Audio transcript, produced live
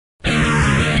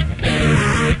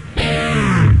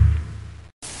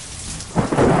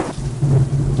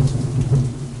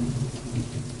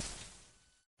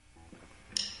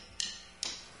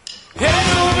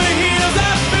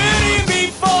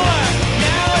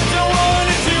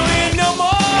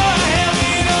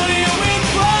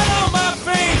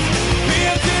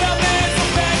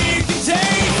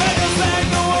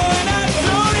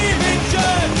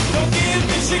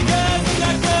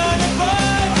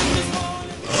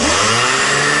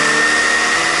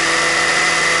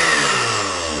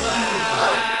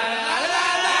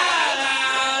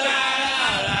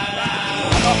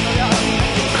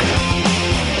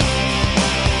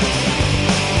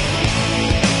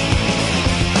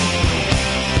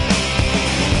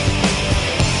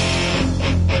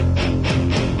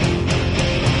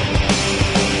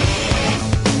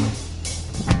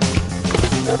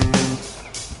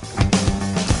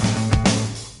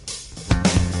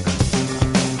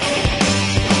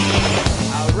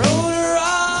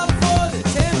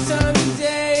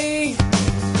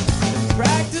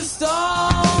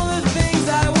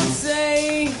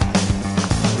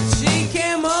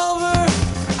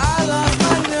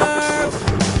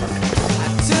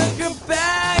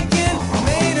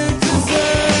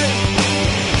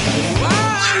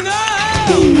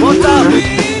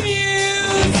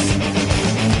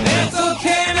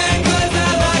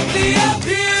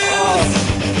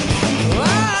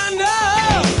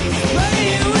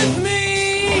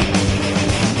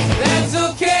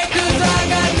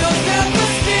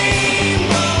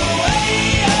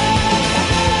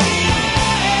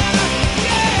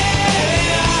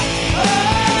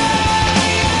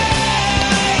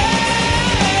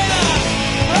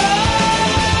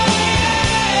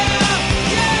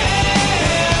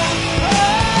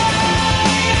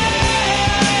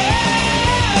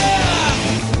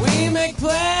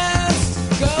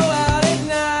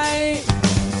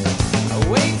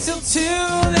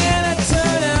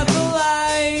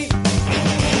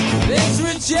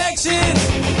Rejection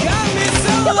got me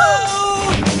so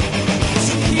low.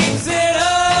 She keeps it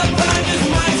up, I just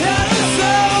might tell her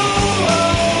so.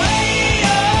 Oh, hey,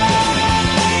 oh,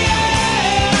 yeah, yeah.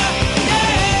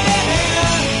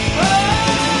 Oh,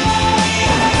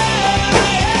 yeah, yeah.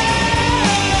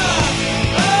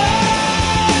 Oh,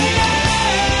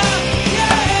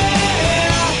 yeah,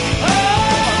 yeah.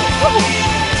 Oh,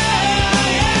 yeah.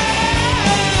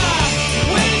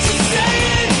 When she's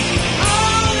saying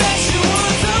all that she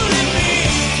wants only me,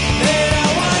 then I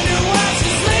wonder why she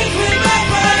sleeps with my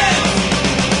friend.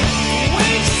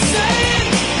 When she's saying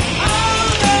all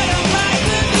that I'm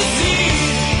likely to see,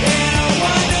 then I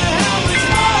wonder how much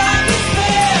more I can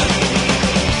spend.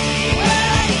 Well,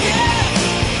 I guess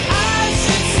I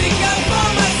should seek out for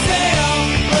myself,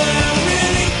 but I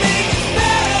really think it's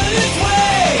better this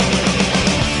way.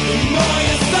 The more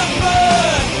you suffer,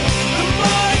 the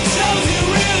more it shows you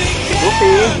really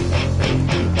care.